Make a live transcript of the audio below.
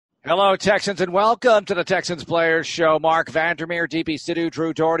Hello, Texans, and welcome to the Texans Players Show. Mark Vandermeer, DP Sidhu,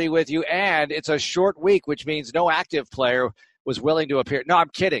 Drew Doherty with you, and it's a short week, which means no active player was willing to appear. No, I'm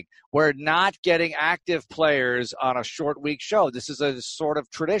kidding. We're not getting active players on a short week show. This is a sort of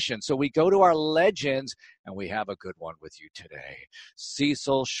tradition. So we go to our legends, and we have a good one with you today.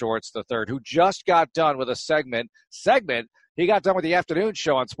 Cecil Shorts III, who just got done with a segment. He got done with the afternoon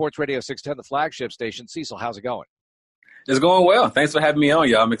show on Sports Radio 610, the flagship station. Cecil, how's it going? It's going well. Thanks for having me on,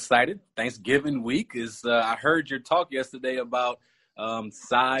 y'all. I'm excited. Thanksgiving week is. I heard your talk yesterday about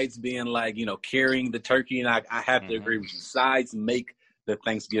sides being like, carrying the turkey, and I have to agree with you. Sides make the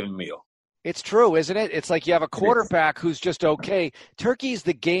Thanksgiving meal. It's true, isn't it? It's like you have a quarterback who's just okay. Turkey's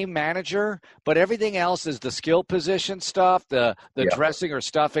the game manager, but everything else is the skill position stuff, the dressing or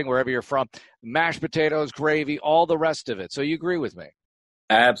stuffing, wherever you're from, mashed potatoes, gravy, all the rest of it. So you agree with me?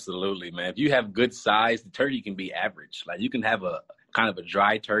 Absolutely, man. If you have good size, the turkey can be average. Like you can have a kind of a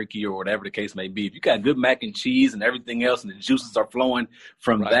dry turkey or whatever the case may be. If you got good mac and cheese and everything else, and the juices are flowing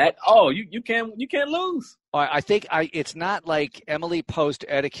from that, you can't lose. I think it's not like Emily Post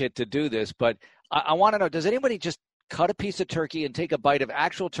etiquette to do this, but I want to know: does anybody just cut a piece of turkey and take a bite of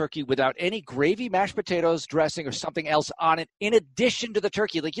actual turkey without any gravy, mashed potatoes, dressing, or something else on it in addition to the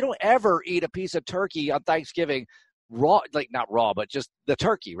turkey? Like you don't ever eat a piece of turkey on Thanksgiving raw, like not raw, but just the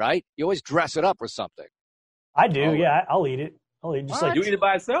turkey, right? You always dress it up with something. I do, yeah. I'll eat it. Just like you eat it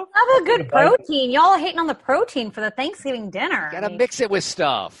by itself. Have a good protein. Y'all are hating on the protein for the Thanksgiving dinner. You gotta mix it with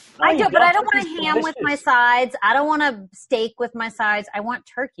stuff. I do, but I don't want a ham with my sides. I don't want a steak with my sides. I want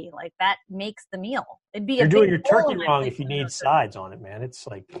turkey. Like that makes the meal. It'd be You're doing your turkey wrong if you need sides on it, man. It's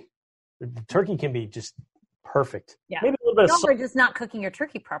like the turkey can be just perfect. Yeah, maybe a little bit of salt. You're just not cooking your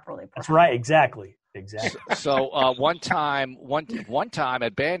turkey properly. That's right. Exactly. So one time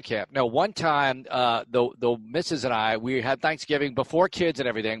at band camp, the missus and I, we had Thanksgiving before kids and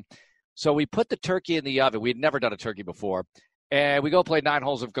everything. So we put the turkey in the oven. We'd never done a turkey before. And we go play 9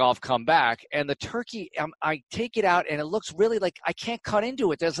 holes of golf, come back. And the turkey, I take it out and it looks really like I can't cut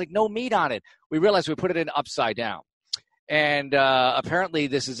into it. There's like no meat on it. We realized we put it in upside down. And apparently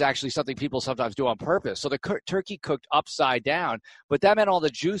this is actually something people sometimes do on purpose. So the turkey cooked upside down, but that meant all the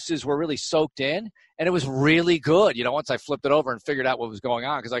juices were really soaked in, and it was really good. Once I flipped it over and figured out what was going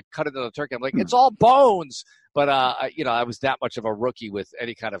on, because I cut into the turkey, I'm like, it's all bones. But, I was that much of a rookie with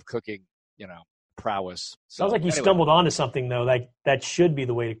any kind of cooking, prowess. So, sounds like you stumbled onto something, though. Like that should be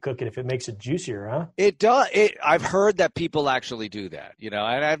the way to cook it if it makes it juicier, huh? It does. I've heard that people actually do that, and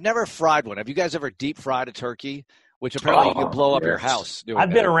I've never fried one. Have you guys ever deep fried a turkey? Which apparently you can blow up your house.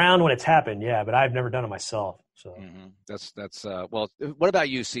 I've been around when it's happened, yeah, but I've never done it myself. So that's well. What about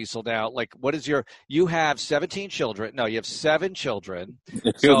you, Cecil? Now, like, what is you have 17 children? No, you have 7 children.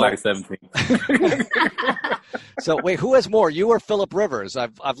 It feels like 17. So wait, who has more? You or Philip Rivers?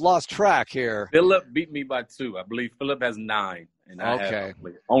 I've lost track here. Philip beat me by 2. I believe Philip has 9. And I have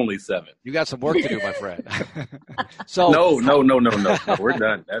only 7. You got some work to do, my friend. So No. We're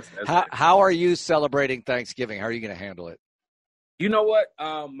done. That's how are you celebrating Thanksgiving? How are you going to handle it? You know what?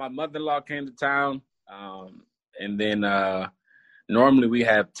 My mother-in-law came to town, and then normally we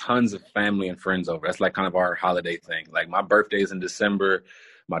have tons of family and friends over. That's like kind of our holiday thing. Like my birthday is in December.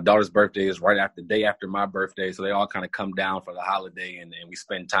 My daughter's birthday is the day after my birthday. So they all kind of come down for the holiday and we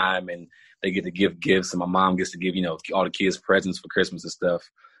spend time and they get to give gifts and my mom gets to give, all the kids presents for Christmas and stuff.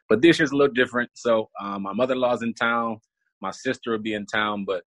 But this year's a little different. So my mother-in-law's in town. My sister will be in town,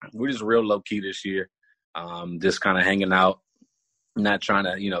 but we're just real low key this year. Just kind of hanging out, not trying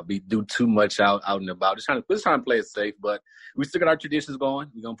to, do too much out and about. Just trying to play it safe, but we still got our traditions going.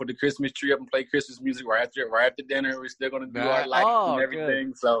 We're going to put the Christmas tree up and play Christmas music right after dinner. We're still going to do our lights and everything.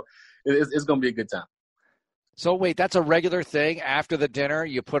 Good. So it's going to be a good time. So wait, that's a regular thing. After the dinner,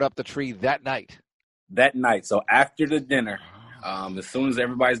 you put up the tree that night? That night. So after the dinner, as soon as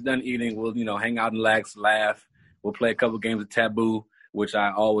everybody's done eating, we'll, hang out and relax, laugh. We'll play a couple games of Taboo, which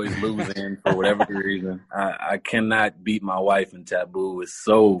I always lose in for whatever reason. I cannot beat my wife in Taboo. It's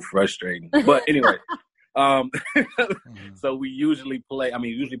so frustrating. But anyway, so we usually put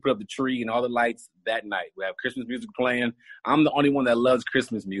up the tree and all the lights that night. We have Christmas music playing. I'm the only one that loves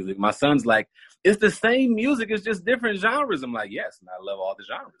Christmas music. My son's like, it's the same music. It's just different genres. I'm like, yes, and I love all the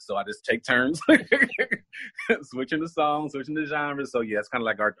genres. So I just take turns switching the songs, switching the genres. So yeah, it's kind of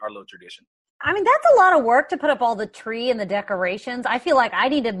like our little tradition. I mean, that's a lot of work to put up all the tree and the decorations. I feel like I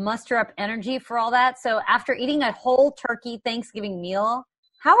need to muster up energy for all that. So after eating a whole turkey Thanksgiving meal,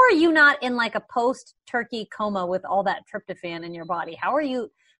 how are you not in like a post-turkey coma with all that tryptophan in your body? How do you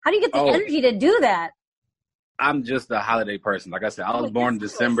get the energy to do that? I'm just a holiday person. Like I said, I was born in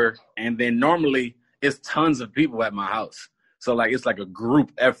December, and then normally it's tons of people at my house. So like it's like a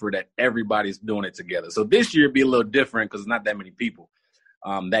group effort that everybody's doing it together. So this year it'd be a little different because it's not that many people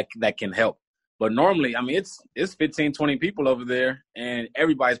that can help. But normally, I mean, it's 15, 20 people over there, and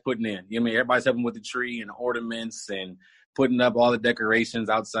everybody's putting in. You know what I mean? Everybody's helping with the tree and ornaments and putting up all the decorations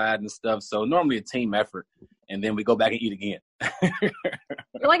outside and stuff. So normally a team effort, and then we go back and eat again.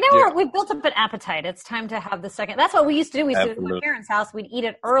 You're like, no, we've built up an appetite. It's time to have the second. That's what we used to do. We used to do at my parents' house. We'd eat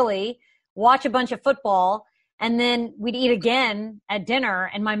it early, watch a bunch of football, and then we'd eat again at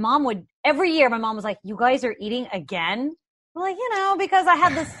dinner. And my mom would, every year, my mom was like, you guys are eating again? We're like, because I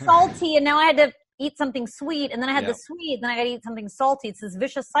had the salty and now I had to eat something sweet, and then I had the sweet, then I got to eat something salty. It's this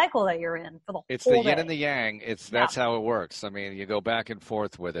vicious cycle that you're in for the It's whole the yin day. and the yang. That's how it works. I mean, you go back and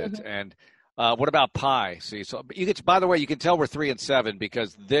forth with it. Mm-hmm. And what about pie? See, so you get. By the way, you can tell we're 3-7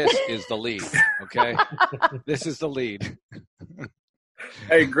 because this is the lead. Okay, this is the lead.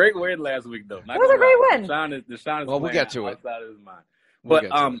 Hey, great win last week though. It was a great win. Deshaun is well, we'll get to it. Outside of his mind. But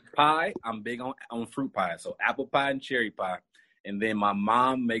pie, I'm big on fruit pie. So apple pie and cherry pie. And then my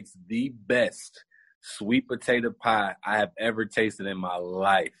mom makes the best sweet potato pie I have ever tasted in my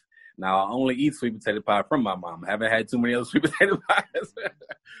life. Now, I only eat sweet potato pie from my mom. I haven't had too many other sweet potato pies.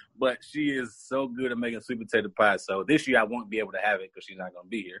 But she is so good at making sweet potato pie. So this year I won't be able to have it because she's not going to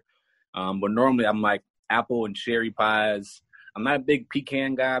be here. But normally I'm like apple and cherry pies. I'm not a big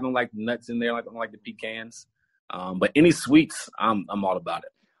pecan guy. I don't like the nuts in there. I don't like the pecans. But any sweets, I'm all about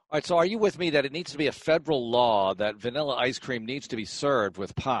it. All right, so are you with me that it needs to be a federal law that vanilla ice cream needs to be served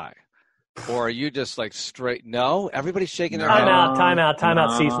with pie? Or are you just like straight? No? Everybody's shaking their head. Time out,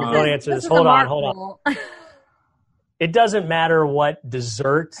 Cecil. Don't answer this. Hold on. It doesn't matter what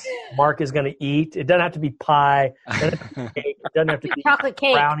dessert Mark is going to eat. It doesn't have to be pie. It doesn't have to be cake. It doesn't have to be chocolate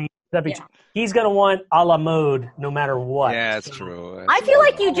cake. Brownie. He's going to want a la mode no matter what. Yeah, that's true. I feel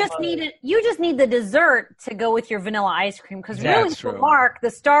like you just need it. You just need the dessert to go with your vanilla ice cream because really, for Mark, the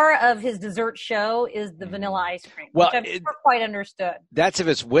star of his dessert show is the vanilla ice cream. Well, which I've never quite understood. That's if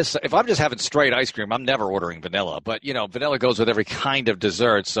it's with. If I'm just having straight ice cream, I'm never ordering vanilla. But vanilla goes with every kind of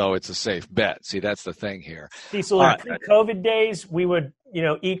dessert, so it's a safe bet. See, that's the thing here. Cecil, in pre-COVID days, we would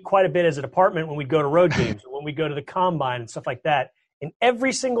eat quite a bit as a department when we'd go to road games or when we go to the combine and stuff like that. And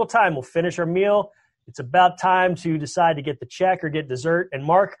every single time we'll finish our meal, it's about time to decide to get the check or get dessert. And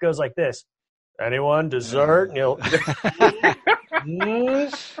Mark goes like this, anyone, dessert? And and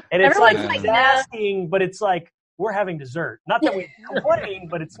it's like asking, but it's like we're having dessert. Not that we complain,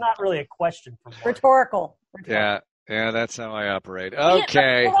 but it's not really a question for Mark. Rhetorical. Yeah, that's how I operate.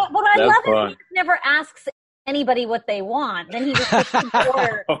 Okay. What I love is he never asks anybody what they want. Then he just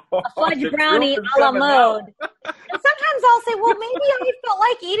order a fudge brownie a la mode. And sometimes I'll say, well, maybe I felt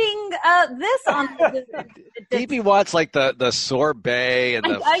like eating this on DB wants like the sorbet and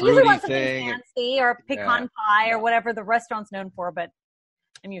the fruity I usually want something thing. fancy or pecan pie or whatever the restaurant's known for, but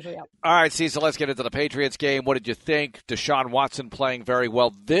I'm usually out. All right, Cecil, let's get into the Patriots game. What did you think? Deshaun Watson playing very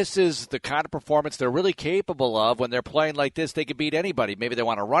well. This is the kind of performance they're really capable of. When they're playing like this, they can beat anybody. Maybe they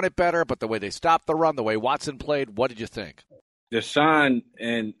want to run it better, but the way they stopped the run, the way Watson played, what did you think? Deshaun,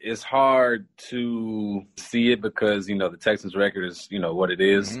 and it's hard to see it because, the Texans record is, what it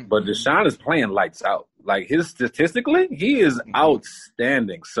is. Mm-hmm. But Deshaun is playing lights out. Like, statistically, he is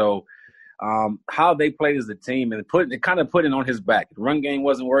outstanding. So, how they played as a team and put it on his back. The run game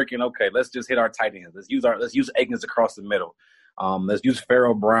wasn't working. Okay, let's just hit our tight ends. Let's use Aikens across the middle. Let's use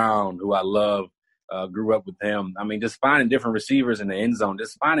Pharaoh Brown, who I love. Grew up with him. I mean, just finding different receivers in the end zone,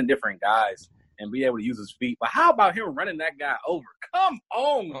 just finding different guys and be able to use his feet. But how about him running that guy over? Come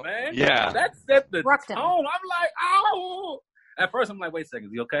on, man. Yeah. That set the tone. I'm like, oh. At first, I'm like, wait a second.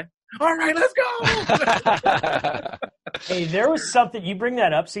 Is he okay? All right, let's go. Hey, there was something. You bring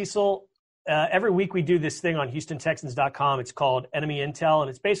that up, Cecil. Every week we do this thing on HoustonTexans.com. It's called Enemy Intel, and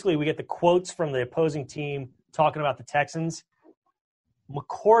it's basically we get the quotes from the opposing team talking about the Texans.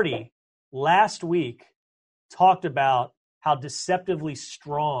 McCourty last week talked about how deceptively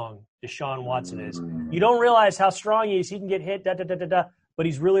strong Deshaun Watson is. You don't realize how strong he is. He can get hit, but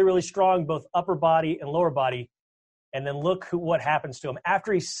he's really, really strong, both upper body and lower body. And then look what happens to him.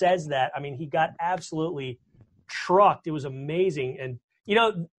 After he says that, I mean, he got absolutely trucked. It was amazing. And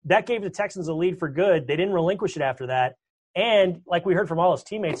that gave the Texans a lead for good. They didn't relinquish it after that. And like we heard from all his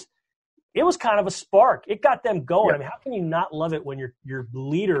teammates, it was kind of a spark. It got them going. Yeah. I mean, how can you not love it when your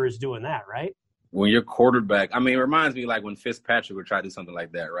leader is doing that, right? When your quarterback, I mean, it reminds me like when Fitzpatrick would try to do something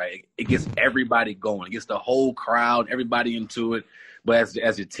like that, right? It gets everybody going. It gets the whole crowd, everybody into it. But as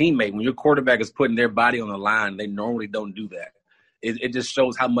your teammate, when your quarterback is putting their body on the line, they normally don't do that. It just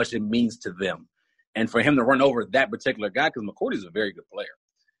shows how much it means to them. And for him to run over that particular guy, because McCourty's a very good player.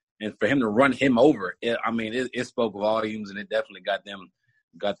 And for him to run him over, it spoke volumes, and it definitely got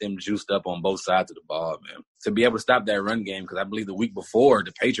them juiced up on both sides of the ball, man. To be able to stop that run game, because I believe the week before,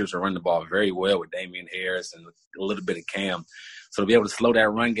 the Patriots were running the ball very well with Damian Harris and a little bit of Cam. So to be able to slow that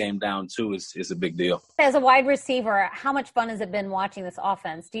run game down, too, is a big deal. As a wide receiver, how much fun has it been watching this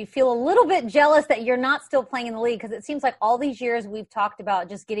offense? Do you feel a little bit jealous that you're not still playing in the league? Because it seems like all these years we've talked about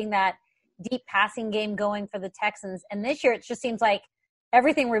just getting that deep passing game going for the Texans. And this year it just seems like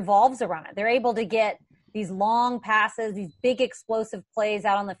everything revolves around it. They're able to get these long passes, these big explosive plays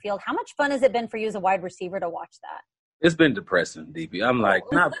out on the field. How much fun has it been for you as a wide receiver to watch that? It's been depressing, DP. I'm like,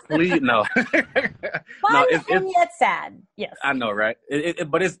 please, no. Fun and yet sad. Yes. I know, right?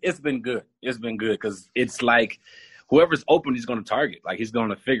 But it's been good. It's been good because it's like whoever's open, he's going to target. Like he's going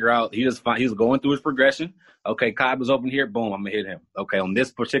to figure out. He's going through his progression. Okay, Cobb is open here. Boom, I'm gonna hit him. Okay, on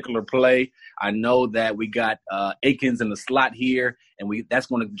this particular play, I know that we got Akins in the slot here, and that's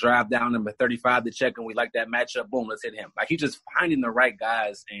going to drive down number 35 to check, and we like that matchup. Boom, let's hit him. Like he's just finding the right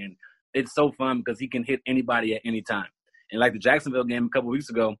guys, and it's so fun because he can hit anybody at any time. And like the Jacksonville game a couple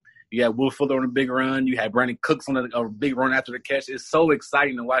weeks ago, you had Will Fuller on a big run. You had Brandon Cooks on a big run after the catch. It's so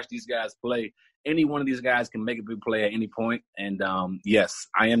exciting to watch these guys play. Any one of these guys can make a big play at any point. And, yes,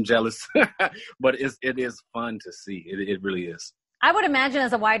 I am jealous, but it is fun to see. It really is. I would imagine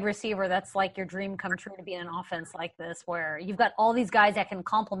as a wide receiver, that's like your dream come true to be in an offense like this where you've got all these guys that can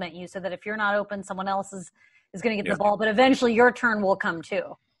complement you so that if you're not open, someone else is going to get the ball. But eventually your turn will come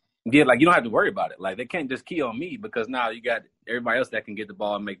too. Yeah, like you don't have to worry about it. Like they can't just key on me because now you got everybody else that can get the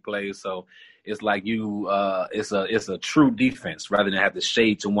ball and make plays. So it's like it's a true defense rather than have to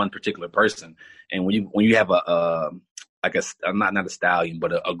shade to one particular person. And when you have not a stallion,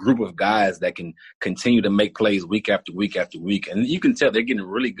 but a group of guys that can continue to make plays week after week after week, and you can tell they're getting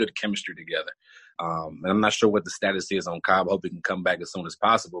really good chemistry together. And I'm not sure what the status is on Cobb. I hope he can come back as soon as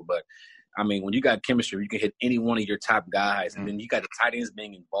possible, but. I mean, when you got chemistry, you can hit any one of your top guys, and then you got the tight ends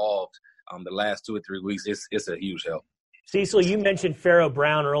being involved the last 2 or 3 weeks. It's a huge help. Cecil, you mentioned Pharaoh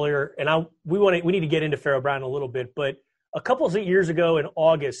Brown earlier, and we need to get into Pharaoh Brown a little bit. But a couple of years ago in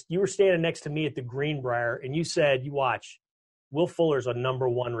August, you were standing next to me at the Greenbrier, and you said, "You watch, Will Fuller's a number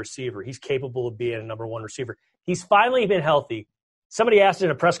one receiver. He's capable of being a number one receiver. He's finally been healthy." Somebody asked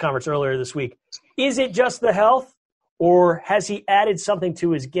in a press conference earlier this week, "Is it just the health, or has he added something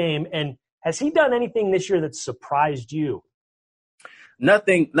to his game?" And has he done anything this year that surprised you?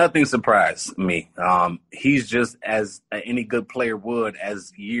 Nothing surprised me. He's just as any good player would.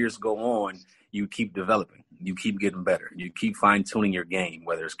 As years go on, you keep developing. You keep getting better. You keep fine-tuning your game,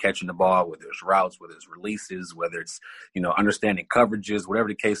 whether it's catching the ball, whether it's routes, whether it's releases, whether it's, understanding coverages, whatever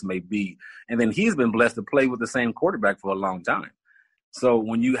the case may be. And then he's been blessed to play with the same quarterback for a long time. So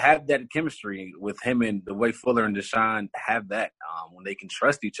when you have that chemistry with him and the way Fuller and Deshaun have that, when they can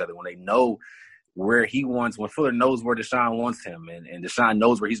trust each other, when they know where he wants, when Fuller knows where Deshaun wants him and Deshaun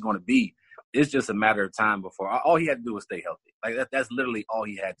knows where he's going to be, it's just a matter of time before. All he had to do was stay healthy. Like that's literally all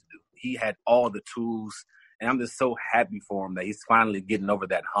he had to do. He had all the tools, and I'm just so happy for him that he's finally getting over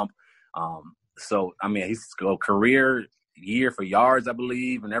that hump. He's a career year for yards, I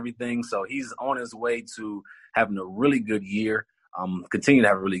believe, and everything. So he's on his way to having a really good year. Continue to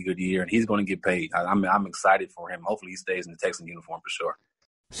have a really good year, and he's going to get paid. I'm excited for him. Hopefully he stays in the Texan uniform for sure.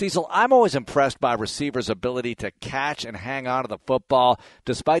 Cecil, I'm always impressed by receivers' ability to catch and hang on to the football,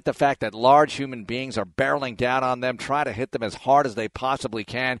 despite the fact that large human beings are barreling down on them, trying to hit them as hard as they possibly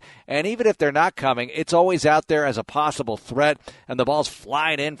can. And even if they're not coming, it's always out there as a possible threat, and the ball's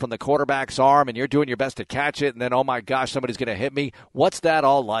flying in from the quarterback's arm, and you're doing your best to catch it, and then, oh, my gosh, somebody's going to hit me. What's that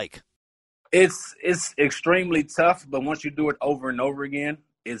all like? It's extremely tough, but once you do it over and over again,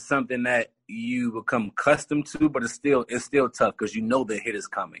 it's something that you become accustomed to, but it's still tough because you know the hit is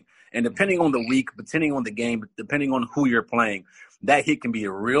coming. And depending on the week, depending on the game, depending on who you're playing, that hit can be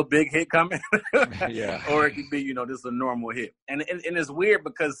a real big hit coming, yeah, or it could be, just a normal hit. And it's weird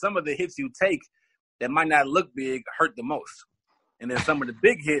because some of the hits you take that might not look big hurt the most. And then some of the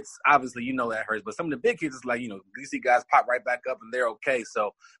big hits, obviously, that hurts. But some of the big hits, it's like, you see guys pop right back up and they're okay.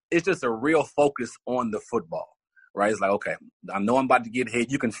 So it's just a real focus on the football, right? It's like, okay, I know I'm about to get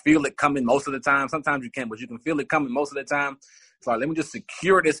hit. You can feel it coming most of the time. Sometimes you can't, but you can feel it coming most of the time. So let me just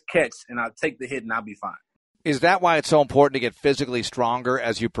secure this catch and I'll take the hit and I'll be fine. Is that why it's so important to get physically stronger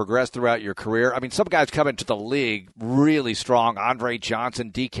as you progress throughout your career? I mean, some guys come into the league really strong. Andre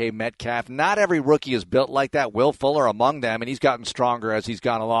Johnson, DK Metcalf. Not every rookie is built like that. Will Fuller among them, and he's gotten stronger as he's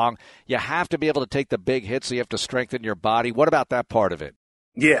gone along. You have to be able to take the big hits, so you have to strengthen your body. What about that part of it?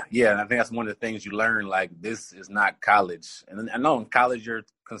 Yeah. And I think that's one of the things you learn. Like, this is not college. And I know in college you're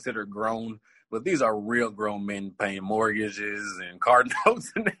considered grown, But these are real grown men paying mortgages and car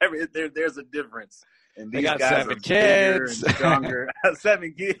notes and everything. There's a difference. And these they got guys 7 are kids. bigger and stronger.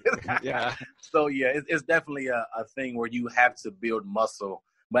 7 kids. Yeah. So, yeah, it's definitely a thing where you have to build muscle.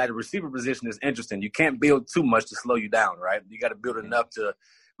 But at the receiver position, it's interesting. You can't build too much to slow you down, right? You got to build enough to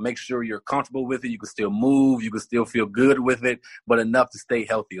make sure you're comfortable with it. You can still move. You can still feel good with it, but enough to stay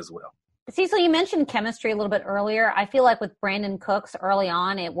healthy as well. Cecil, you mentioned chemistry a little bit earlier. I feel like with Brandon Cooks early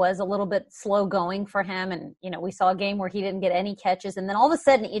on, it was a little bit slow going for him. And, we saw a game where he didn't get any catches. And then all of a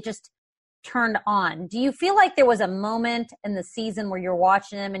sudden it just turned on. Do you feel like there was a moment in the season where you're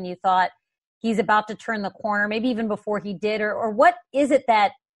watching him and you thought he's about to turn the corner, maybe even before he did? Or what is it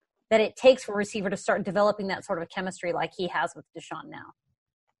that it takes for a receiver to start developing that sort of chemistry like he has with Deshaun now?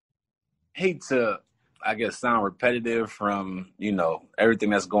 Hate to, I guess, sound repetitive from, everything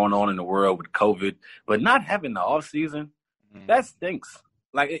that's going on in the world with COVID, but not having the off season, that stinks.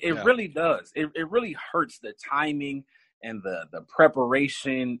 Like it really does. It really hurts the timing and the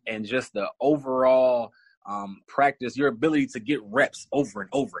preparation and just the overall practice, your ability to get reps over and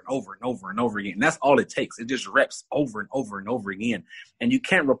over and over and over and over again. And that's all it takes. It just reps over and over and over again. And you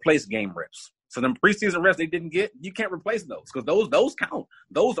can't replace game reps. So them preseason reps they didn't get, you can't replace those because those count.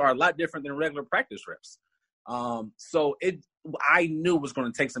 Those are a lot different than regular practice reps. So I knew it was going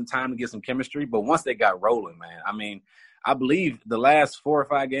to take some time to get some chemistry, but once they got rolling, man, I mean, I believe the last 4 or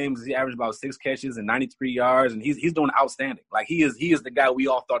 5 games, he averaged about 6 catches and 93 yards, and he's doing outstanding. Like he is the guy we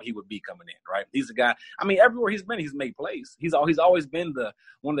all thought he would be coming in, right? He's the guy. I mean, everywhere he's been, he's made plays. He's always been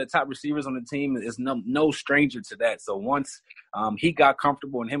one of the top receivers on the team. Is no stranger to that. So once he got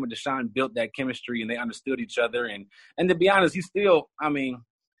comfortable and him and Deshaun built that chemistry and they understood each other, and to be honest, he still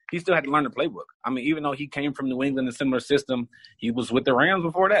had to learn the playbook. I mean, even though he came from New England, a similar system, he was with the Rams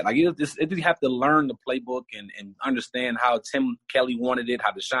before that. Like, you have to learn the playbook and understand how Tim Kelly wanted it,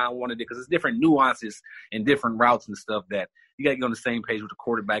 how Deshaun wanted it, because it's different nuances and different routes and stuff that you got to get on the same page with the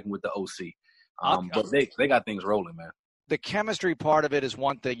quarterback and with the OC. But they got things rolling, man. The chemistry part of it is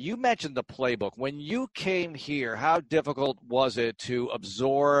one thing. You mentioned the playbook. When you came here, how difficult was it to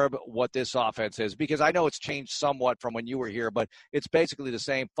absorb what this offense is? Because I know it's changed somewhat from when you were here, but it's basically the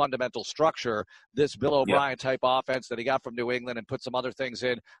same fundamental structure, this Bill O'Brien type offense that he got from New England and put some other things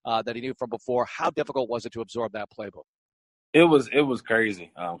in that he knew from before. How difficult was it to absorb that playbook? It was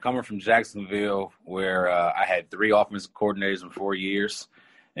crazy. Coming from Jacksonville, where I had 3 offensive coordinators in 4 years.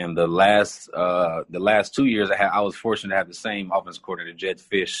 And the last 2 years I was fortunate to have the same offense coordinator, Jed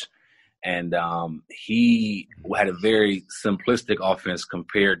Fish, and he had a very simplistic offense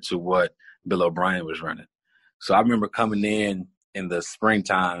compared to what Bill O'Brien was running. So I remember coming in the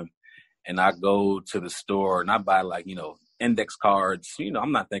springtime, and I go to the store and I buy index cards.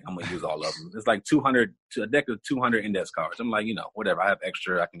 I'm not thinking I'm gonna use all of them. It's like a deck of 200 index cards. I'm like, whatever. I have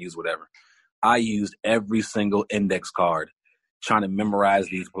extra. I can use whatever. I used every single index card, trying to memorize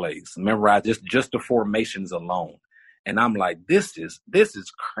these plays, memorize just the formations alone. And I'm like, this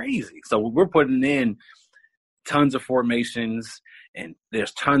is crazy. So we're putting in tons of formations, and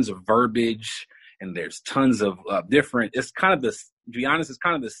there's tons of verbiage, and there's tons of different, it's kind of this, to be honest, it's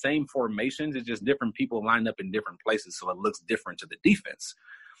kind of the same formations. It's just different people lined up in different places, so it looks different to the defense.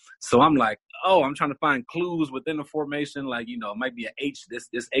 So I'm like, I'm trying to find clues within the formation. Like, it might be an H. This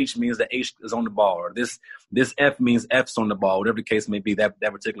H means the H is on the ball, or this F means F's on the ball, whatever the case may be, that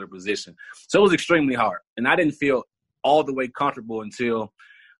particular position. So it was extremely hard. And I didn't feel all the way comfortable until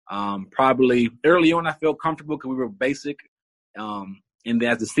probably early on. I felt comfortable because we were basic. And then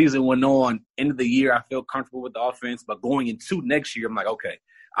as the season went on, end of the year, I felt comfortable with the offense. But going into next year, I'm like, okay,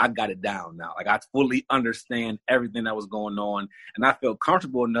 I got it down now. Like, I fully understand everything that was going on. And I felt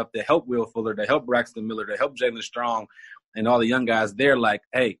comfortable enough to help Will Fuller, to help Braxton Miller, to help Jalen Strong and all the young guys. They're like,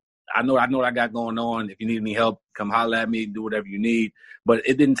 hey, I know what I got going on. If you need any help, come holler at me, do whatever you need. But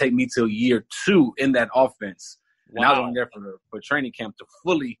it didn't take me till year 2 in that offense. And I was on there for training camp to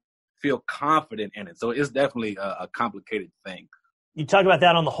fully feel confident in it. So it's definitely a complicated thing. You talked about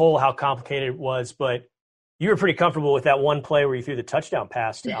that on the whole, how complicated it was, but you were pretty comfortable with that one play where you threw the touchdown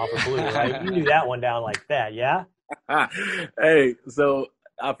pass to Alpha Blue, right? You knew that one down like that, yeah? Hey, so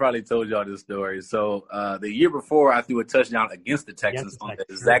I probably told y'all this story. So the year before, I threw a touchdown against the Texans on the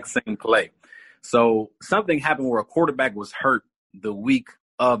exact same play. So something happened where a quarterback was hurt the week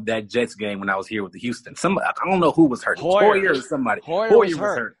of that Jets game when I was here with the Houston. Somebody, I don't know who was hurt. Hoyer or somebody. Hoyer was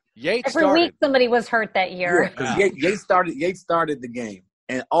hurt. Every week somebody was hurt that year. Yeah, because Yates started the game.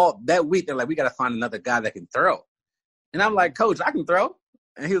 And all that week, they're like, we got to find another guy that can throw. And I'm like, Coach, I can throw.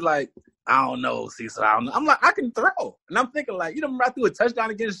 And he was like, I don't know, Cecil. I don't know. I'm like, I can throw. And I'm thinking, like, remember I threw a touchdown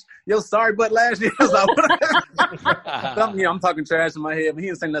against your sorry butt last year? I was like, I'm talking trash in my head, but he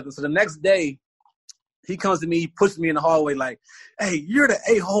didn't say nothing. So the next day, He comes to me, he pushes me in the hallway like, hey, you're the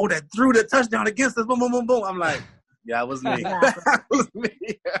a-hole that threw the touchdown against us. Boom, boom, boom, boom. I'm like, yeah, it was me. That was me.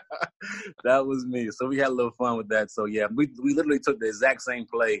 That was me. So we had a little fun with that. So, yeah, we literally took the exact same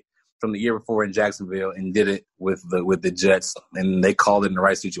play from the year before in Jacksonville and did it with the Jets. And they called it in the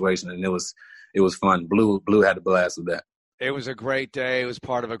right situation, and it was fun. Blue had a blast with that. It was a great day. It was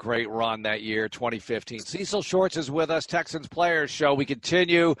part of a great run that year, 2015. Cecil Shorts is with us, Texans Players Show. We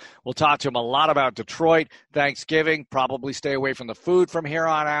continue. We'll talk to him a lot about Detroit, Thanksgiving, probably stay away from the food from here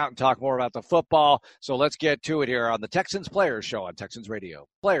on out and talk more about the football. So let's get to it here on the Texans Players Show on Texans Radio.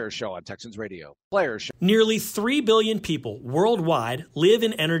 Players Show on Texans Radio. Players Show. Nearly 3 billion people worldwide live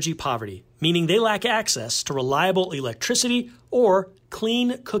in energy poverty, meaning they lack access to reliable electricity or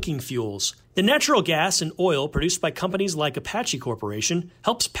clean cooking fuels. The natural gas and oil produced by companies like Apache Corporation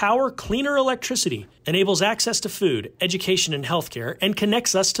helps power cleaner electricity, enables access to food, education, and healthcare, and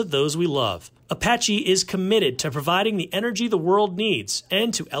connects us to those we love. Apache is committed to providing the energy the world needs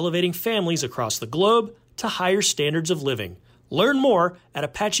and to elevating families across the globe to higher standards of living. Learn more at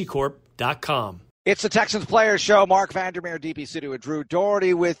apachecorp.com. It's the Texans Players Show. Mark Vandermeer, DP City with Drew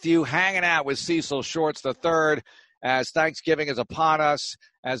Doherty with you, hanging out with Cecil Shorts III as Thanksgiving is upon us,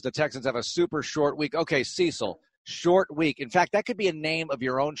 as the Texans have a super short week. Okay, Cecil, short week. In fact, that could be a name of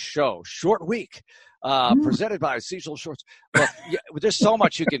your own show, Short Week, presented by Cecil Shorts. Look, there's so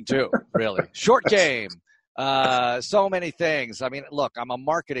much you can do, really. Short game, so many things. I mean, look, I'm a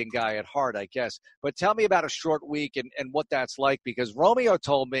marketing guy at heart, I guess. But tell me about a short week and what that's like, because Romeo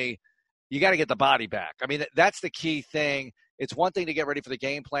told me you got to get the body back. I mean, that's the key thing. It's one thing to get ready for the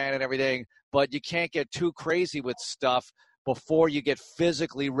game plan and everything, but you can't get too crazy with stuff before you get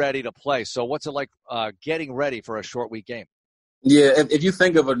physically ready to play. So what's it like getting ready for a short week game? Yeah, if you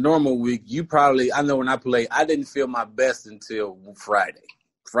think of a normal week, I know when I play, I didn't feel my best until Friday.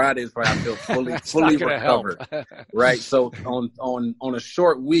 Friday is probably I feel fully recovered. Right. So on a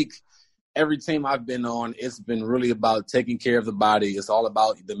short week, every team I've been on, it's been really about taking care of the body. It's all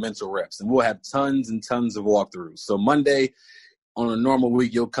about the mental reps. And we'll have tons and tons of walkthroughs. So Monday, on a normal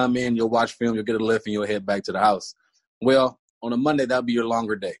week, you'll come in, you'll watch film, you'll get a lift, and you'll head back to the house. Well, on a Monday, that'll be your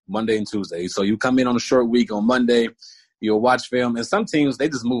longer day, Monday and Tuesday. So you come in on a short week on Monday, you'll watch film. And some teams, they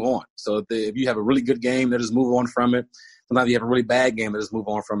just move on. So if you have a really good game, they just move on from it. Sometimes you have a really bad game, they just move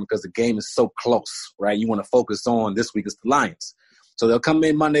on from it because the game is so close, right? You want to focus on this week is the Lions. So they'll come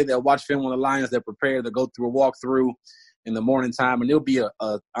in Monday, they'll watch film on the Lions, they're prepared, they'll go through a walkthrough in the morning time, and it'll be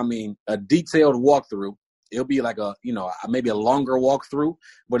a detailed walkthrough. It'll be like maybe a longer walkthrough,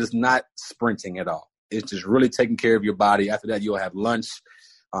 but it's not sprinting at all. It's just really taking care of your body. After that, you'll have lunch.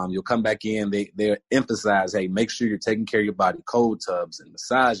 You'll come back in. They emphasize, hey, make sure you're taking care of your body, cold tubs and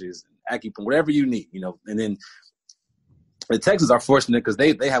massages and acupuncture, whatever you need, and then the Texans are fortunate because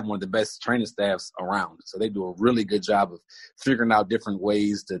they have one of the best training staffs around. So they do a really good job of figuring out different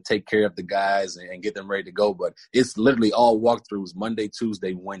ways to take care of the guys and get them ready to go. But it's literally all walkthroughs Monday,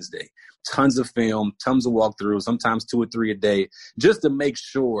 Tuesday, Wednesday. Tons of film, tons of walkthroughs, sometimes 2 or 3 a day, just to make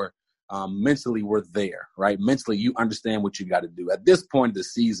sure mentally we're there, right? Mentally, you understand what you got to do. At this point of the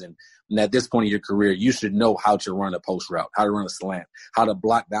season and at this point of your career, you should know how to run a post route, how to run a slant, how to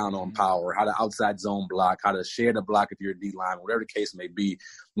block down on power, how to outside zone block, how to share the block if you're a D-line, whatever the case may be.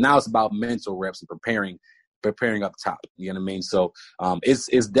 Now it's about mental reps and preparing up top. You know what I mean? So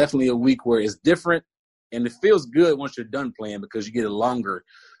it's definitely a week where it's different, and it feels good once you're done playing because you get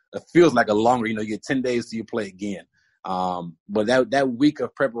it feels like a longer, you get 10 days till you play again. But that week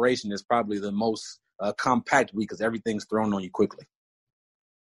of preparation is probably the most compact week because everything's thrown on you quickly.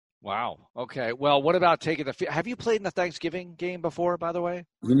 Wow. Okay. Well, what about taking have you played in the Thanksgiving game before, by the way?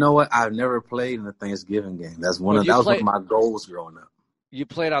 You know what? I've never played in the Thanksgiving game. That was one of my goals growing up. You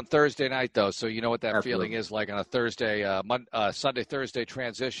played on Thursday night, though, so you know what that Absolutely. feeling is like on a Thursday, Sunday, Thursday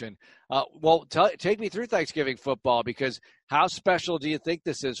transition. Take me through Thanksgiving football, because how special do you think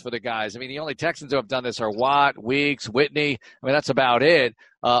this is for the guys? I mean, the only Texans who have done this are Watt, Weeks, Whitney. I mean, that's about it,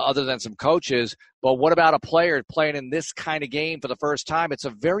 other than some coaches. But what about a player playing in this kind of game for the first time? It's a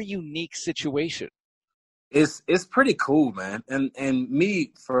very unique situation. It's pretty cool, man. And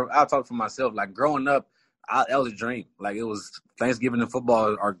I'll talk for myself. Like growing up, that was a dream. Like it was Thanksgiving and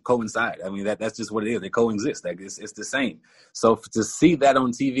football are coincide. I mean, that's just what it is. They coexist. Like it's the same. So to see that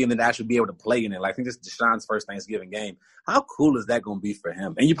on TV and then actually be able to play in it, like I think this is Deshaun's first Thanksgiving game. How cool is that going to be for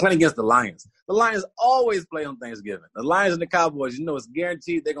him? And you're playing against the Lions. The Lions always play on Thanksgiving. The Lions and the Cowboys, it's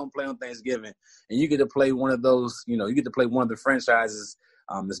guaranteed they're going to play on Thanksgiving. And you get to play one of those, you get to play one of the franchises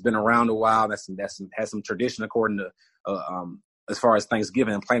that's been around a while. Has some tradition according to as far as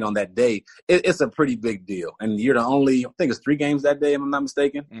Thanksgiving and playing on that day, it's a pretty big deal. And you're the only, I think it's 3 games that day, if I'm not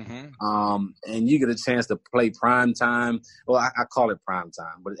mistaken. Mm-hmm. And you get a chance to play prime time. Well, I call it prime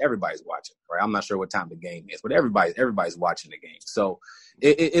time, but everybody's watching, right? I'm not sure what time the game is, but everybody's watching the game. So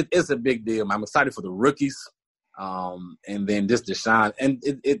it's a big deal. I'm excited for the rookies. And then this Deshaun. And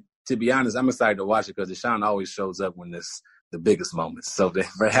to be honest, I'm excited to watch it because Deshaun always shows up when it's the biggest moments. So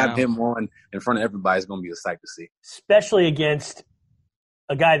for have him on in front of everybody is going to be a sight to see. Especially against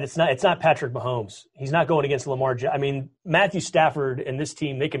a guy it's not Patrick Mahomes. He's not going against Lamar. I mean, Matthew Stafford and this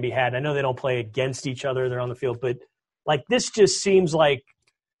team, they can be had. I know they don't play against each other. They're on the field. But, like, this just seems like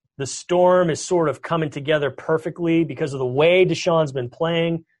the storm is sort of coming together perfectly because of the way Deshaun's been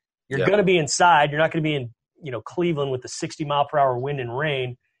playing. You're going to be inside. You're not going to be in, Cleveland with the 60-mile-per-hour wind and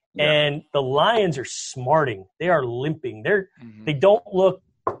rain. Yeah. And the Lions are smarting. They are limping. They don't look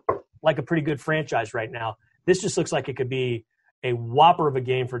like a pretty good franchise right now. This just looks like it could be a whopper of a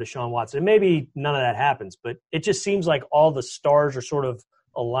game for Deshaun Watson. And maybe none of that happens, but it just seems like all the stars are sort of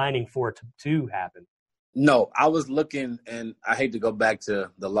aligning for it to happen. No, I was looking, and I hate to go back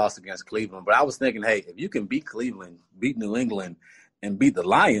to the loss against Cleveland, but I was thinking, hey, if you can beat Cleveland, beat New England, and beat the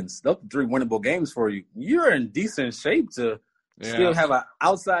Lions, those 3 winnable games for you, you're in decent shape to still have an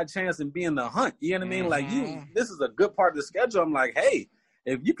outside chance and be in the hunt. You know what I mean? Like, this is a good part of the schedule. I'm like, hey,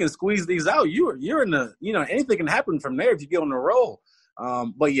 if you can squeeze these out, you're in the, anything can happen from there if you get on the roll.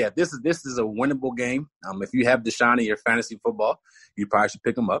 But yeah, this is a winnable game. If you have Deshaun in your fantasy football, you probably should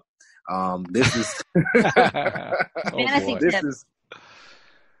pick him up. This is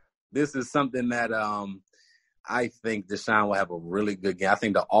this is something that I think Deshaun will have a really good game. I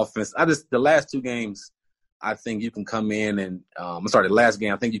think the offense. The last 2 games, I think you can come in and the last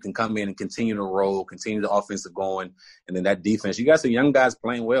game, I think you can come in and continue to roll, continue the offensive going, and then that defense. You got some young guys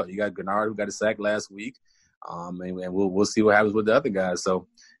playing well. You got Gennard, who got a sack last week, and we'll see what happens with the other guys. So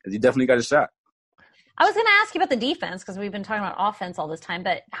you definitely got a shot. I was going to ask you about the defense because we've been talking about offense all this time,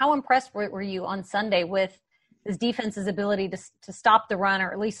 but how impressed were you on Sunday with this defense's ability to stop the run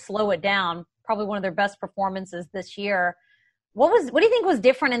or at least slow it down? Probably one of their best performances this year. What do you think was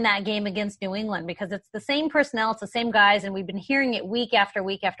different in that game against New England? Because it's the same personnel, it's the same guys, and we've been hearing it week after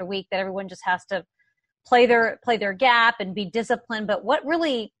week after week that everyone just has to play their gap and be disciplined. But what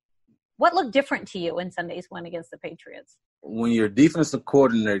looked different to you in Sunday's win against the Patriots? When your defensive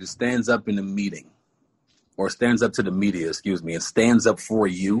coordinator stands up in a meeting, or stands up to the media, and stands up for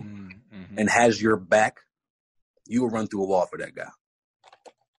you and has your back, you will run through a wall for that guy.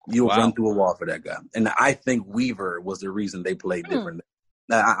 You will run through a wall for that guy. And I think Weaver was the reason they played differently.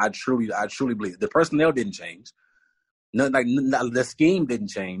 I truly believe the personnel didn't change. The scheme didn't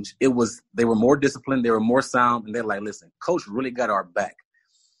change. They were more disciplined. They were more sound. And they're like, listen, coach really got our back.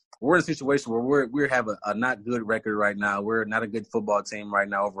 We're in a situation where we have a not good record right now. We're not a good football team right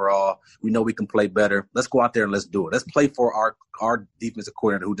now overall. We know we can play better. Let's go out there and let's do it. Let's play for our defensive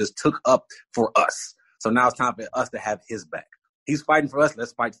coordinator who just took up for us. So now it's time for us to have his back. He's fighting for us.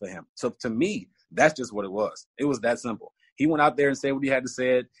 Let's fight for him. So to me, that's just what it was. It was that simple. He went out there and said what he had to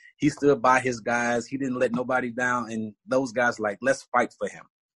say. He stood by his guys. He didn't let nobody down. And those guys let's fight for him.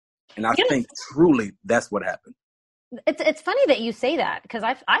 And I think truly that's what happened. It's funny that you say that because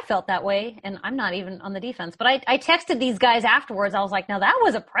I felt that way, and I'm not even on the defense. But I texted these guys afterwards. I was like, now that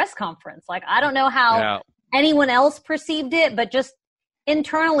was a press conference. Like, I don't know how anyone else perceived it, but just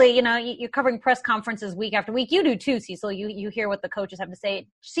internally, you're covering press conferences week after week. You do too, Cecil. You hear what the coaches have to say. It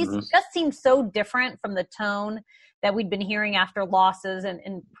just seems so different from the tone that we'd been hearing after losses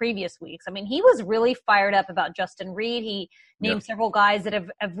in previous weeks. I mean, he was really fired up about Justin Reed. He named several guys that have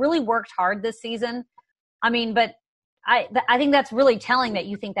really worked hard this season. I mean, but I think that's really telling that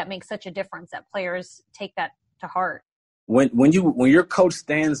you think that makes such a difference, that players take that to heart. When your coach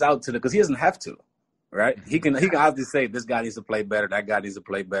stands out because he doesn't have to, right? He can obviously say this guy needs to play better, that guy needs to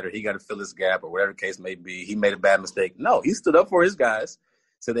play better, he got to fill his gap or whatever the case may be. He made a bad mistake. No, he stood up for his guys,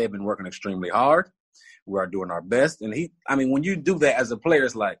 said they've been working extremely hard. We are doing our best, and when you do that as a player,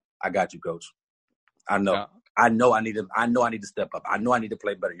 it's like, I got you, coach. I know. Yeah. I know I need to step up. I know I need to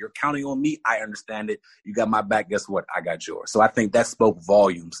play better. You're counting on me. I understand it. You got my back. Guess what? I got yours. So I think that spoke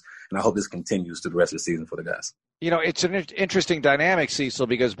volumes, and I hope this continues through the rest of the season for the guys. It's an interesting dynamic, Cecil,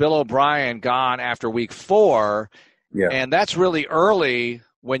 because Bill O'Brien gone after week 4, and that's really early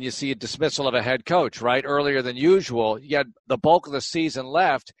when you see a dismissal of a head coach, right? Earlier than usual. You had the bulk of the season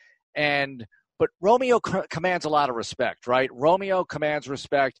left, but Romeo commands a lot of respect, right? Romeo commands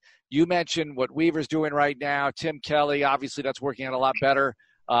respect. You mentioned what Weaver's doing right now. Tim Kelly, obviously that's working out a lot better.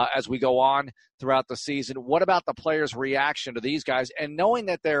 as we go on throughout the season. What about the players' reaction to these guys and knowing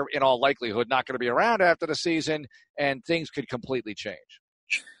that they're in all likelihood not going to be around after the season and things could completely change?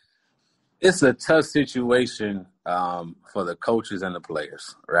 It's a tough situation for the coaches and the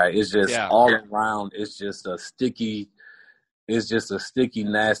players, right? It's just all around. It's just a sticky,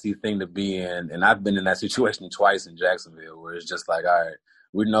 nasty thing to be in. And I've been in that situation twice in Jacksonville, where it's just like, all right,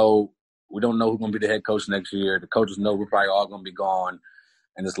 we don't know who's going to be the head coach next year. The coaches know we're probably all going to be gone,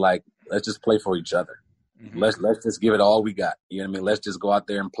 and it's like, let's just play for each other. Mm-hmm. Let's just give it all we got. You know what I mean? Let's just go out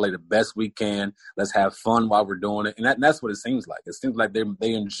there and play the best we can. Let's have fun while we're doing it. And that's what it seems like. It seems like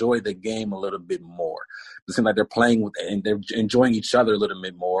they enjoy the game a little bit more. It seems like they're playing with and they're enjoying each other a little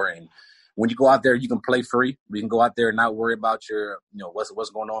bit more. And when you go out there, you can play free. You can go out there and not worry about your, what's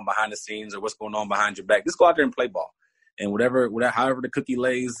going on behind the scenes or what's going on behind your back. Just go out there and play ball. And however the cookie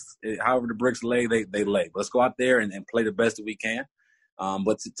lays, however the bricks lay, they lay. Let's go out there and play the best that we can.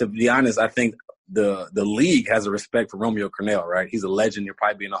 But to be honest, I think the league has a respect for Romeo Crennel, right? He's a legend. He'll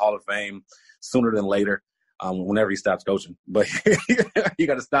probably be in the Hall of Fame sooner than later, whenever he stops coaching. But you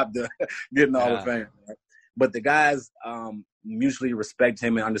got to stop getting the Hall of Fame. Right? But the guys mutually respect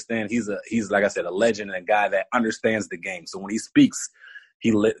him and understand he's like I said, a legend and a guy that understands the game. So when he speaks,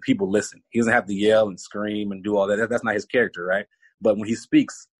 people listen. He doesn't have to yell and scream and do all that. That's not his character, right? But when he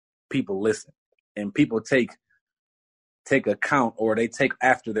speaks, people listen, and people take account, or they take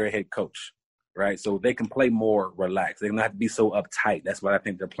after their head coach, right? So they can play more relaxed. They don't have to be so uptight. That's why I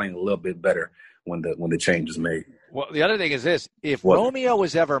think they're playing a little bit better when the change is made. Well, the other thing is this: if Romeo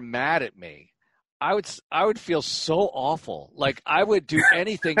was ever mad at me, I would feel so awful. Like I would do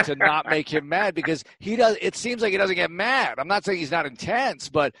anything to not make him mad, because it seems like he doesn't get mad. I'm not saying he's not intense,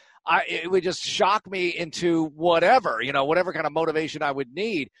 but it would just shock me into whatever kind of motivation I would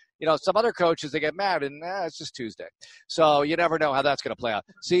need. Some other coaches, they get mad and it's just Tuesday. So you never know how that's going to play out.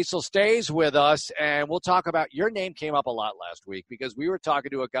 Cecil stays with us, and we'll talk about, your name came up a lot last week because we were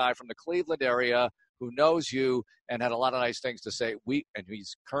talking to a guy from the Cleveland area who knows you and had a lot of nice things to say. And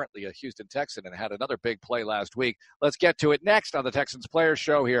he's currently a Houston Texan and had another big play last week. Let's get to it next on the Texans Players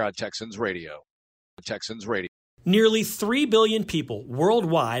Show here on Texans Radio. Texans Radio. Nearly 3 billion people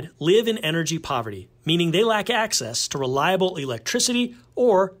worldwide live in energy poverty, meaning they lack access to reliable electricity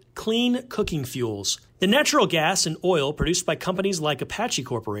or clean cooking fuels. The natural gas and oil produced by companies like Apache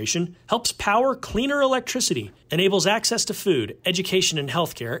Corporation helps power cleaner electricity, enables access to food, education, and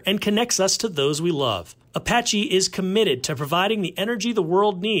healthcare, and connects us to those we love. Apache is committed to providing the energy the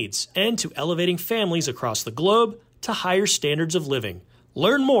world needs and to elevating families across the globe to higher standards of living.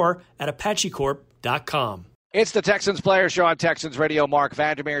 Learn more at apachecorp.com. It's the Texans Players Show on Texans Radio. Mark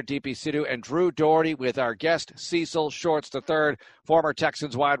Vandermeer, DP Sidhu, and Drew Doherty with our guest, Cecil Shorts III, former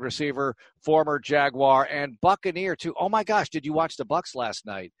Texans wide receiver, former Jaguar, and Buccaneer, too. Oh, my gosh, did you watch the Bucs last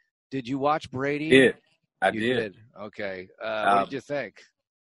night? Did you watch Brady? I did. Okay. What did you think?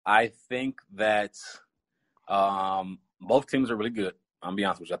 I think that both teams are really good. I'll be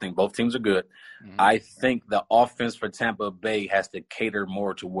honest with you. I think both teams are good. Mm-hmm. I think the offense for Tampa Bay has to cater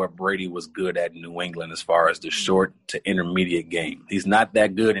more to what Brady was good at in New England as far as the short to intermediate game. He's not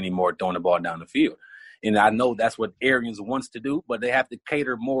that good anymore throwing the ball down the field. And I know that's what Arians wants to do, but they have to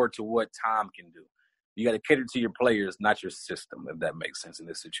cater more to what Tom can do. You got to cater to your players, not your system, if that makes sense in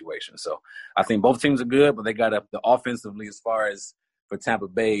this situation. So I think both teams are good, but they got to, the offensively, as far as for Tampa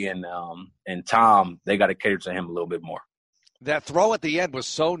Bay and Tom, they got to cater to him a little bit more. That throw at the end was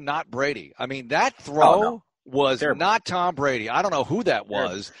so not Brady. I mean, that throw was terrible. Not Tom Brady. I don't know who that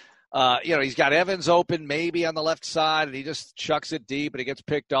was. He's got Evans open maybe on the left side, and he just chucks it deep, and it gets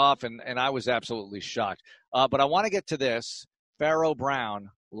picked off, and I was absolutely shocked. But I want to get to this. Pharaoh Brown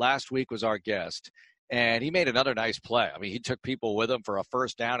last week was our guest, and he made another nice play. I mean, he took people with him for a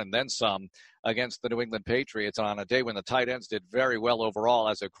first down and then some against the New England Patriots on a day when the tight ends did very well overall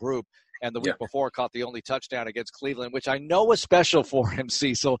as a group. And the week before caught the only touchdown against Cleveland, which I know was special for him,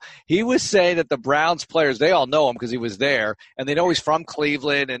 Cecil. He was saying that the Browns players, they all know him because he was there, and they know he's from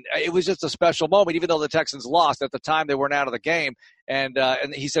Cleveland, and it was just a special moment, even though the Texans lost. At the time, they weren't out of the game, and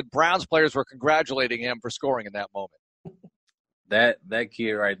he said Browns players were congratulating him for scoring in that moment. That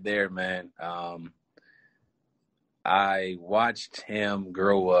kid right there, man, I watched him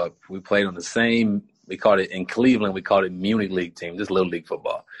grow up. We played on the same – we called it in Cleveland. We called it Muni League team, just little league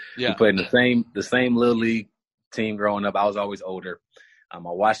football. Yeah. We played in the same little league team growing up. I was always older. I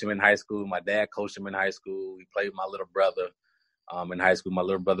watched him in high school. My dad coached him in high school. We played with my little brother in high school. My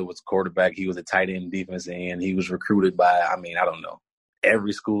little brother was quarterback. He was a tight end, defense end. He was recruited by, I don't know,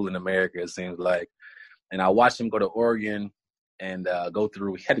 every school in America, it seems like. And I watched him go to Oregon and go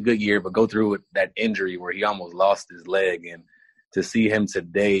through. He had a good year, but go through that injury where he almost lost his leg. And to see him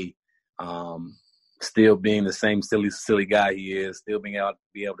today, still being the same silly guy he is, still being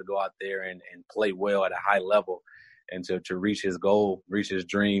able to go out there and play well at a high level, and to reach his goal, reach his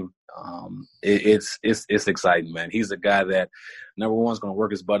dream, it's exciting, man. He's a guy that, number one, is going to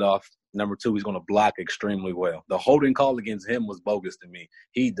work his butt off. Number two, he's going to block extremely well. The holding call against him was bogus to me.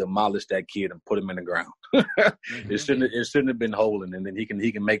 He demolished that kid and put him in the ground. It shouldn't have been holding, and then he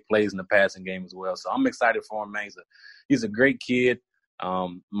can make plays in the passing game as well. So I'm excited for him, man. He's a great kid.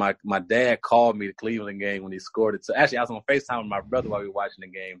 My dad called me the Cleveland game when he scored it. So actually, I was on FaceTime with my brother while we were watching the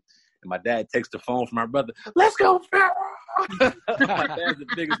game, and my dad takes the phone from my brother. Let's go, Pharaoh! My dad's the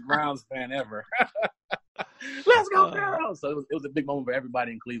biggest Browns fan ever. Let's go, Pharaoh! So it was a big moment for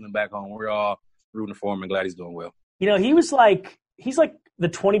everybody in Cleveland back home. We're all rooting for him and glad he's doing well. You know, he's like the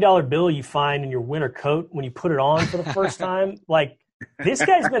 $20 bill you find in your winter coat when you put it on for the first time. Like, this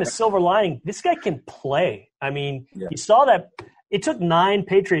guy's been a silver lining. This guy can play. I mean, You saw that. It took 9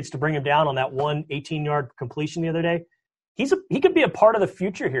 Patriots to bring him down on that one 18-yard completion the other day. He could be a part of the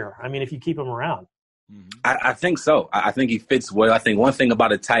future here. I mean, if you keep him around. I think so. I think he fits well. I think one thing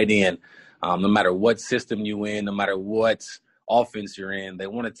about a tight end, no matter what system you in, no matter what offense you're in, they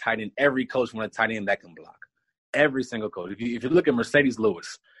want a tight end. Every coach wants a tight end that can block. Every single coach. If you look at Mercedes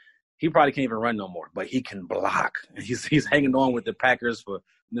Lewis, he probably can't even run no more, but he can block. He's hanging on with the Packers for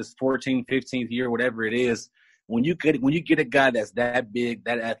this 14th, 15th year, whatever it is. When you get a guy that's that big,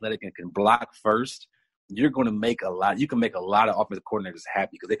 that athletic, and can block first, you're going to make a lot. You can make a lot of offensive coordinators happy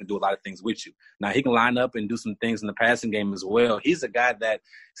because they can do a lot of things with you. Now, he can line up and do some things in the passing game as well. He's a guy that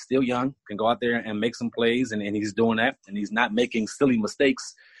still young, can go out there and make some plays, and he's doing that. And he's not making silly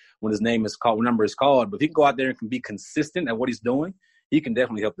mistakes when his name is called, when number is called. But if he can go out there and can be consistent at what he's doing, he can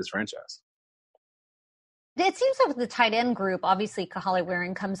definitely help this franchise. It seems like with the tight end group, obviously Kahale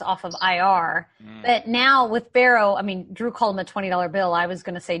Warring comes off of IR. But now with Pharaoh, I mean, Drew called him a $20 bill. I was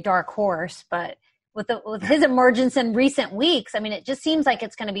going to say dark horse, but with his emergence in recent weeks, I mean, it just seems like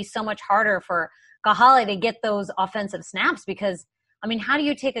it's going to be so much harder for Kahale to get those offensive snaps because, I mean, how do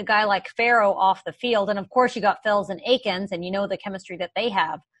you take a guy like Pharaoh off the field? And, of course, you got Fells and Akins, and you know the chemistry that they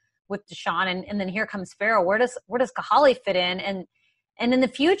have with Deshaun. And then here comes Pharaoh. Where does Kahale fit in? And in the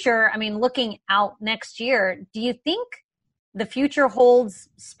future, I mean, looking out next year, do you think the future holds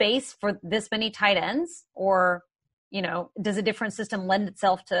space for this many tight ends? Or, you know, does a different system lend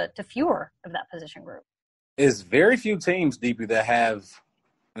itself to fewer of that position group? It's very few teams, DP, that have,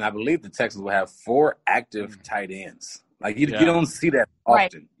 and I believe the Texans will have 4 active tight ends. Like, you don't see that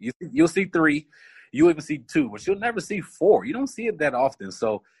often. Right. You'll see 3. You'll even see 2, but you'll never see 4. You don't see it that often.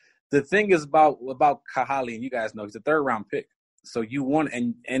 So the thing is about Kahale, and you guys know, he's a 3rd-round pick. So you want,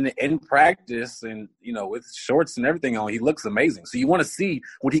 and in practice and, you know, with shorts and everything on, he looks amazing. So you want to see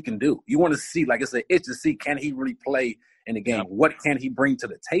what he can do. You want to see, like I said, it's to see, can he really play in the game? Yeah. What can he bring to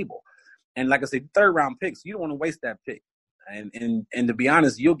the table? And like I said, 3rd-round picks, you don't want to waste that pick. And to be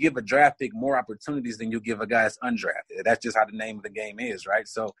honest, you'll give a draft pick more opportunities than you'll give a guy that's undrafted. That's just how the name of the game is, right?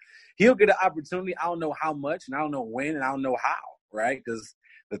 So he'll get an opportunity. I don't know how much, and I don't know when, and I don't know how, right? Because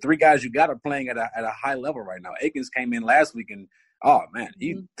the 3 guys you got are playing at a high level right now. Akins came in last week, and oh man,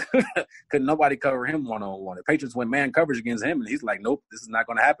 he couldn't nobody cover him one-on-one. The Patriots went man coverage against him, and he's like, nope, this is not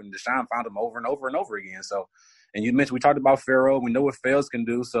going to happen. Deshaun found him over and over and over again. So, and you mentioned we talked about Pharaoh. We know what Fells can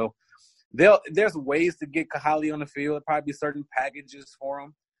do. So there's ways to get Kahale on the field. There'll probably be certain packages for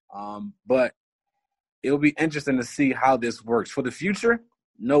him, but it'll be interesting to see how this works for the future.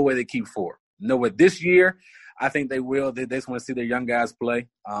 No way they keep 4. No way this year. I think they will. They just want to see their young guys play.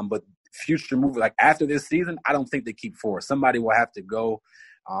 But future move, like after this season, I don't think they keep 4. Somebody will have to go.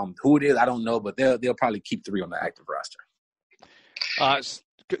 Who it is, I don't know, but they'll probably keep 3 on the active roster.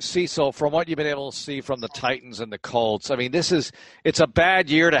 Cecil, from what you've been able to see from the Titans and the Colts, I mean, it's a bad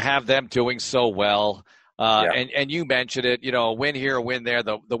year to have them doing so well. And you mentioned it, you know, win here, win there,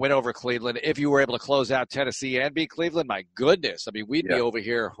 the win over Cleveland. If you were able to close out Tennessee and beat Cleveland, my goodness, I mean, we'd be over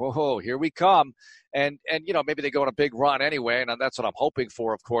here. Whoa, here we come. And you know, maybe they go on a big run anyway, and that's what I'm hoping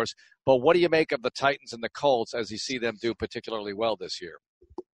for, of course. But what do you make of the Titans and the Colts as you see them do particularly well this year?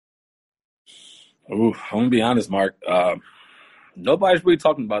 Ooh, I'm going to be honest, Mark. Nobody's really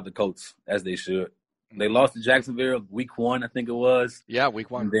talking about the Colts as they should. They lost to Jacksonville week 1, I think it was. Yeah, week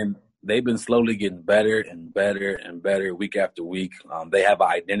 1. And then they've been slowly getting better and better and better week after week. They have an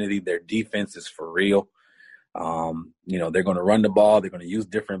identity. Their defense is for real. You know, they're going to run the ball. They're going to use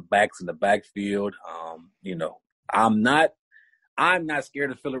different backs in the backfield. You know, I'm not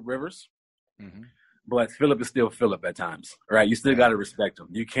scared of Phillip Rivers, but Phillip is still Phillip at times, right? You still got to respect him.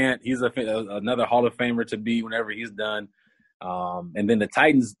 You can't. He's another Hall of Famer to be whenever he's done. And then the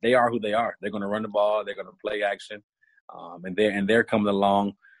Titans, they are who they are. They're going to run the ball. They're going to play action. and they're coming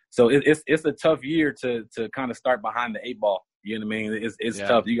along. So it's a tough year to kind of start behind the 8 ball. You know what I mean? It's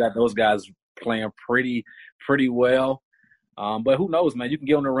tough. You got those guys playing pretty well. But who knows, man? You can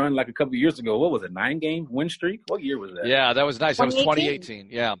get on a run like a couple of years ago. What was it, 9-game win streak? What year was that? Yeah, that was nice. That was 2018.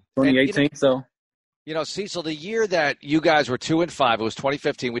 Yeah. 2018, Cecil, the year that you guys were 2-5, it was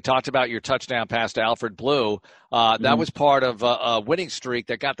 2015. We talked about your touchdown pass to Alfred Blue. That was part of a winning streak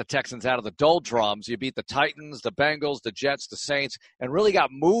that got the Texans out of the doldrums. You beat the Titans, the Bengals, the Jets, the Saints, and really got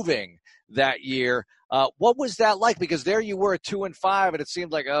moving that year. What was that like? Because there you were at 2-5, and it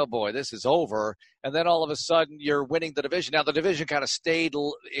seemed like, oh boy, this is over. And then all of a sudden, you're winning the division. Now the division kind of stayed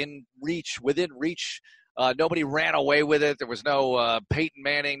within reach. Nobody ran away with it. There was no Peyton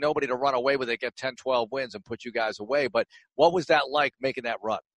Manning, nobody to run away with it, get 10, 12 wins and put you guys away. But what was that like making that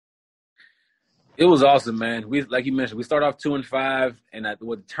run? It was awesome, man. Like you mentioned, we started off 2-5, and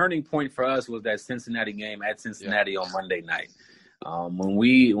the turning point for us was that Cincinnati game at Cincinnati on Monday night. When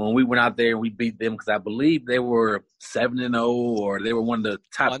we went out there and we beat them, because I believe they were 7-0 or they were one of the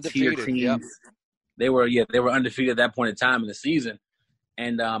top tier teams. Yep. They were undefeated at that point in time in the season.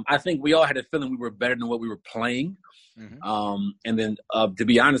 And I think we all had a feeling we were better than what we were playing. Mm-hmm. And then, to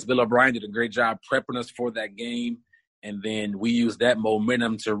be honest, Bill O'Brien did a great job prepping us for that game. And then we used that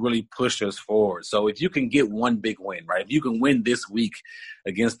momentum to really push us forward. So if you can get one big win, right? If you can win this week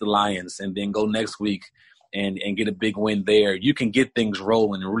against the Lions and then go next week and get a big win there, you can get things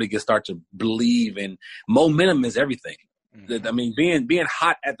rolling and really start to believe. And momentum is everything. Mm-hmm. I mean, being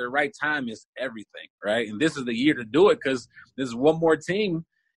hot at the right time is everything, right? And this is the year to do it because there's one more team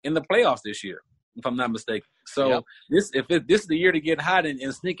in the playoffs this year, if I'm not mistaken. So this is the year to get hot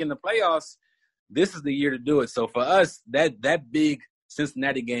and sneak in the playoffs. This is the year to do it. So for us, that big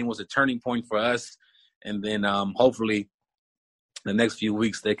Cincinnati game was a turning point for us. And then hopefully the next few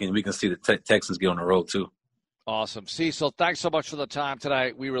weeks we can see the Texans get on the road too. Awesome. Cecil, thanks so much for the time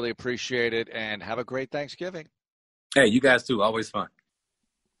tonight. We really appreciate it, and have a great Thanksgiving. Hey, you guys too. Always fun.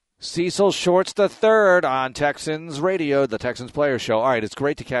 Cecil Shorts III on Texans Radio, the Texans Players Show. All right, it's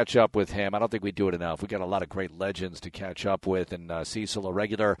great to catch up with him. I don't think we do it enough. We got a lot of great legends to catch up with, and Cecil, a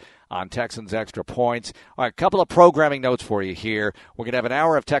regular on Texans Extra Points. All right, a couple of programming notes for you here. We're going to have an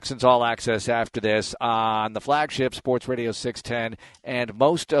hour of Texans All Access after this on the flagship Sports Radio 610, and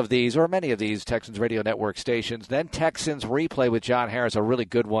most of these, or many of these, Texans Radio Network stations. Then Texans Replay with John Harris, a really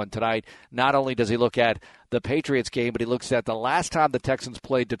good one tonight. Not only does he look at the Patriots game, but he looks at the last time the Texans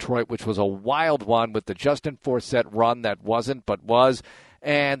played Detroit, which was a wild one with the Justin Forsett run that wasn't but was,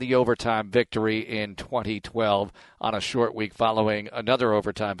 and the overtime victory in 2012 on a short week following another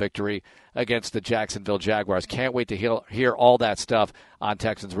overtime victory against the Jacksonville Jaguars. Can't wait to hear all that stuff on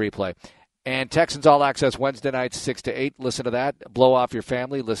Texans Replay. And Texans All Access Wednesday nights, 6 to 8. Listen to that. Blow off your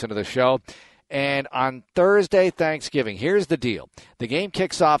family. Listen to the show. And on Thursday, Thanksgiving, here's the deal. The game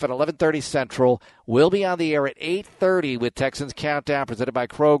kicks off at 11:30 Central. We'll be on the air at 8:30 with Texans Countdown presented by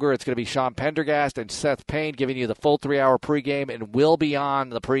Kroger. It's going to be Sean Pendergast and Seth Payne giving you the full 3-hour pregame. And we'll be on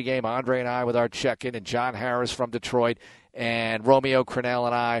the pregame, Andre and I, with our check-in, and John Harris from Detroit. And Romeo Crennel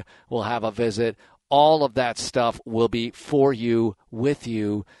and I will have a visit. All of that stuff will be for you, with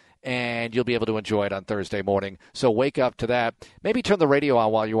you, and you'll be able to enjoy it on Thursday morning. So wake up to that. Maybe turn the radio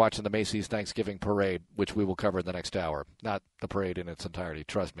on while you're watching the Macy's Thanksgiving Parade, which we will cover in the next hour. Not the parade in its entirety,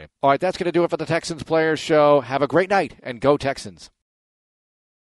 trust me. All right, that's going to do it for the Texans Players Show. Have a great night, and go Texans.